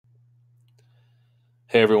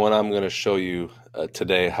Hey everyone, I'm going to show you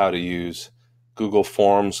today how to use Google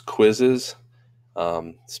Forms quizzes,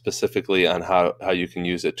 specifically on how you can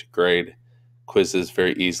use it to grade quizzes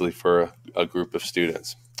very easily for a group of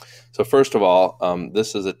students. So first of all,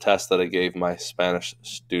 this is a test that I gave my Spanish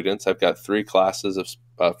students. I've got three classes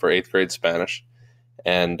for 8th grade Spanish,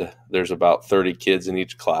 and there's about 30 kids in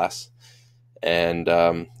each class. And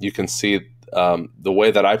you can see the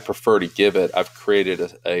way that I prefer to give it. I've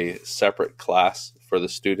created a separate class for the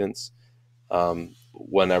students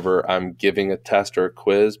whenever I'm giving a test or a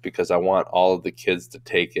quiz, because I want all of the kids to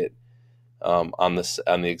take it on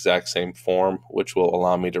the exact same form, which will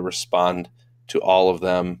allow me to respond to all of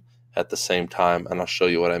them at the same time. And I'll show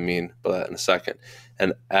you what I mean by that in a second.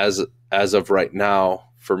 And as of right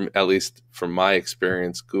now, at least from my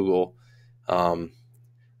experience, Google,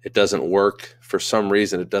 it doesn't work. For some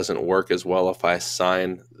reason, it doesn't work as well if I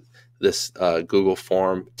assign this Google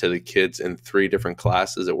form to the kids in 3 different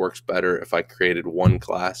classes. It works better if I created one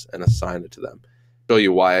class and assigned it to them. I'll show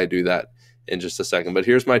you why I do that in just a second. But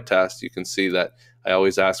here's my test. You can see that I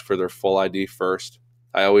always ask for their full ID first.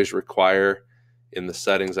 I always require, in the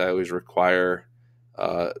settings, I always require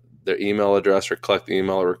their email address, or collect the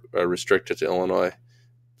email, or restrict it to Illinois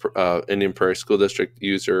Indian Prairie School District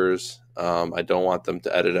users. I don't want them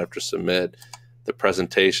to edit after submit. The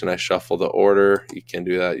presentation, I shuffle the order. You can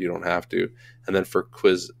do that. You don't have to. And then for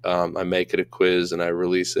quiz, I make it a quiz and I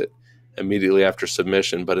release it immediately after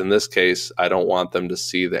submission. But in this case, I don't want them to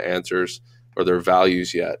see the answers or their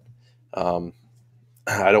values yet. I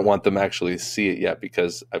don't want them actually to see it yet,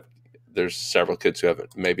 because there's several kids who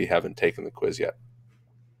maybe haven't taken the quiz yet.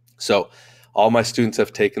 So all my students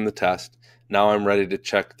have taken the test. Now I'm ready to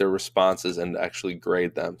check their responses and actually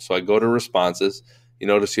grade them. So I go to responses. You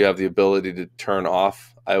notice you have the ability to turn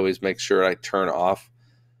off. I always make sure I turn off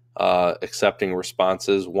accepting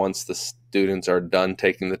responses once the students are done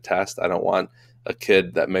taking the test. I don't want a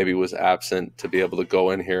kid that maybe was absent to be able to go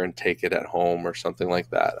in here and take it at home or something like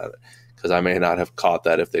that, because I may not have caught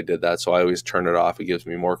that if they did that. So I always turn it off. It gives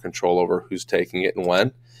me more control over who's taking it and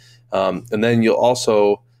when. And then you'll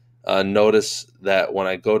also notice that when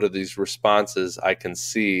I go to these responses, I can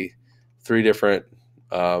see 3 different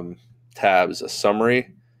tabs. A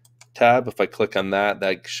summary tab. If I click on that,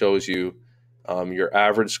 that shows you your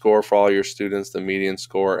average score for all your students, the median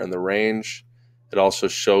score, and the range. It also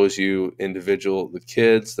shows you the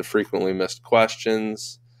kids, the frequently missed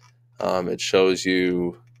questions. It shows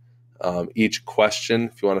you each question.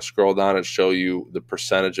 If you want to scroll down, it shows you the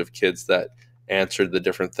percentage of kids that answered the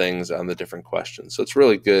different things on the different questions. So it's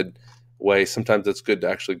really good way. Sometimes it's good to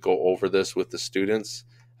actually go over this with the students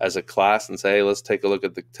as a class and say, hey, let's take a look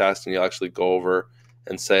at the test. And you'll actually go over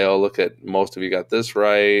and say, oh, look, at most of you got this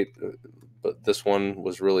right, but this one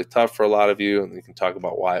was really tough for a lot of you. And you can talk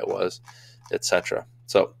about why it was, etc.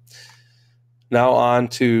 So now on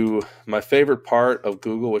to my favorite part of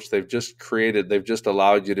Google, which they've just created. They've just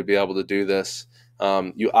allowed you to be able to do this.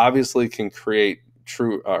 You obviously can create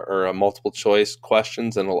true or multiple choice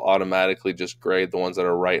questions, and it'll automatically just grade the ones that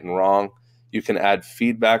are right and wrong. You can add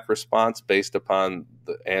feedback response based upon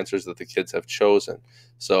the answers that the kids have chosen.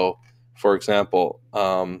 So, for example,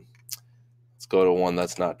 let's go to one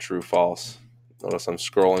that's not true, false. Notice I'm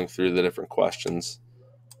scrolling through the different questions.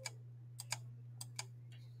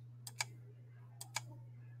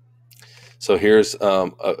 So here's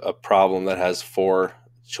a problem that has 4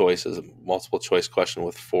 choices, a multiple choice question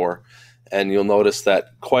with 4. And you'll notice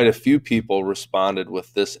that quite a few people responded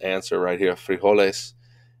with this answer right here, frijoles.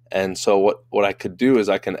 And so what I could do is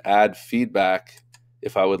I can add feedback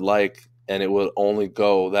if I would like, and it would only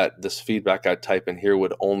go, that this feedback I type in here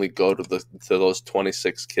would only go to those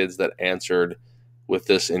 26 kids that answered with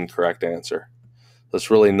this incorrect answer.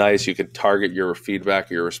 That's really nice. You can target your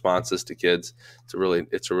feedback or your responses to kids. It's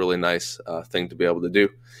a really nice thing to be able to do.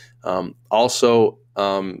 Also,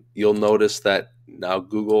 you'll notice that now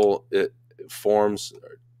Google Forms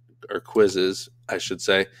or quizzes, I should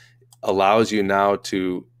say, allows you now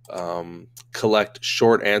to collect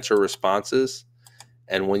short answer responses.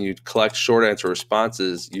 And when you collect short answer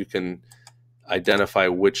responses, you can identify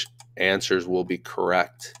which answers will be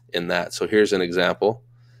correct in that. So here's an example.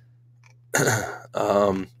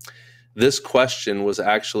 This question was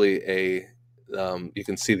actually you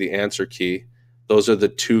can see the answer key. Those are the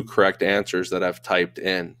 2 correct answers that I've typed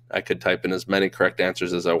in. I could type in as many correct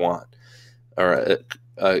answers as I want, or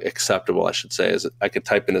acceptable, I should say. I could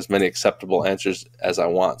type in as many acceptable answers as I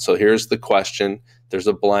want. So here's the question. There's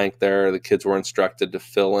a blank there. The kids were instructed to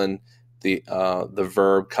fill in the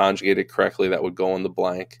verb conjugated correctly that would go in the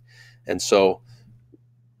blank. And so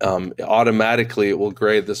automatically it will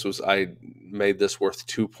grade. I made this worth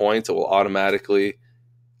 2 points. It will automatically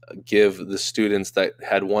give the students that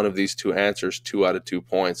had one of these two answers 2 out of 2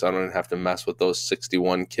 points. I don't even have to mess with those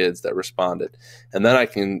 61 kids that responded. And then I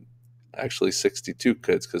can actually 62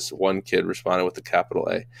 kids, because one kid responded with a capital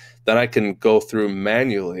A. Then I can go through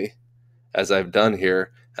manually, as I've done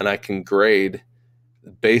here, and I can grade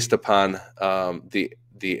based upon the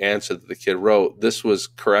answer that the kid wrote. This was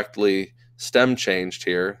correctly stem changed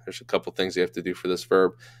here. There's a couple things you have to do for this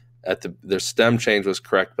verb. Their stem change was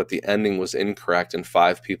correct, but the ending was incorrect, and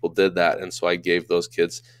 5 people did that, and so I gave those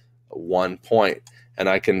kids 1 point. And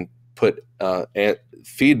I can put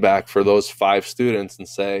feedback for those 5 students and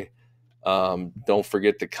say, don't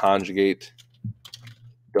forget to conjugate.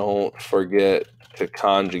 Don't forget to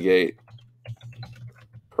conjugate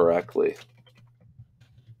correctly.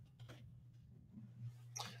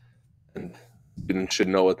 And students should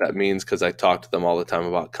know what that means, because I talk to them all the time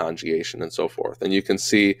about conjugation and so forth. And you can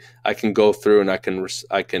see I can go through and I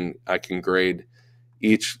can grade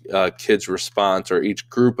each kid's response, or each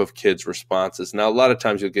group of kids' responses. Now, a lot of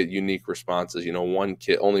times you'll get unique responses.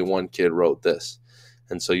 Only one kid wrote this,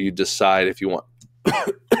 and so you decide if you want.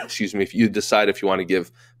 If you decide if you want to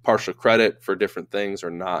give partial credit for different things or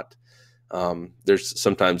not.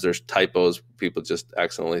 Sometimes there's typos. People just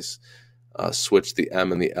accidentally switch the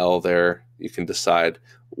M and the L there. You can decide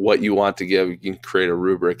what you want to give. You can create a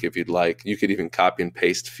rubric if you'd like. You could even copy and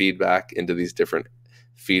paste feedback into these different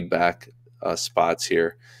feedback spots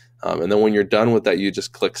here. And then when you're done with that, you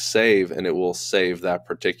just click save, and it will save that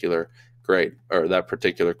particular grade or that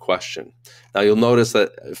particular question. Now you'll notice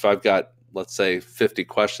that if I've got, let's say, 50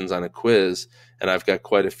 questions on a quiz, and I've got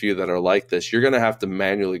quite a few that are like this, you're going to have to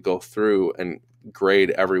manually go through and grade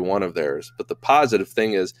every one of theirs. But the positive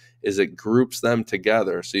thing is it groups them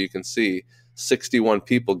together, so you can see 61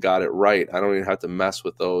 people got it right. I don't even have to mess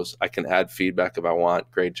with those. I can add feedback if I want.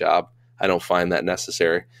 Great job. I don't find that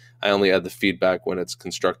necessary. I only add the feedback when it's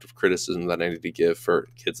constructive criticism that I need to give for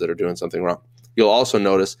kids that are doing something wrong. You'll also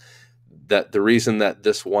notice that the reason that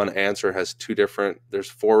this one answer has there's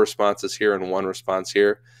 4 responses here and 1 response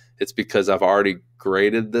here, it's because I've already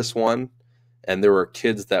graded this one, and there were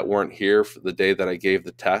kids that weren't here for the day that I gave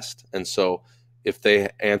the test. And so if they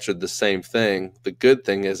answered the same thing, the good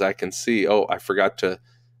thing is I can see, I forgot to,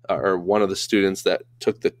 or one of the students that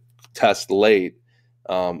took the test late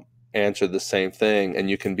answered the same thing, and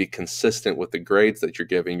you can be consistent with the grades that you're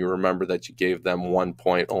giving. You remember that you gave them 1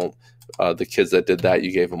 point. The kids that did that,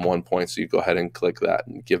 you gave them 1 point, so you go ahead and click that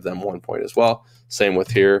and give them 1 point as well. Same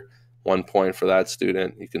with here, 1 point for that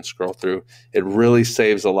student. You can scroll through. It really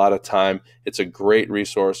saves a lot of time. It's a great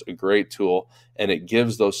resource, a great tool, and it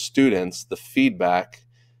gives those students the feedback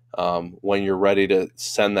when you're ready to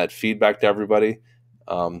send that feedback to everybody.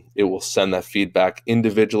 It will send that feedback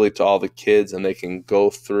individually to all the kids, and they can go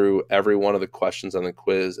through every one of the questions on the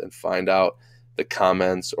quiz and find out the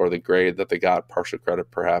comments or the grade that they got, partial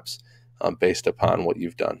credit perhaps, based upon what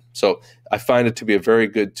you've done. So I find it to be a very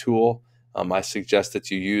good tool. I suggest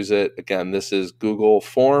that you use it. Again, this is Google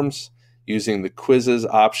Forms, using the quizzes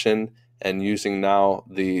option and using now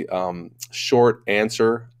the short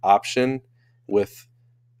answer option with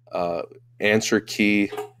answer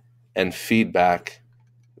key and feedback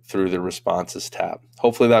through the responses tab.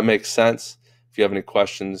 Hopefully that makes sense. If you have any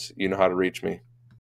questions, you know how to reach me.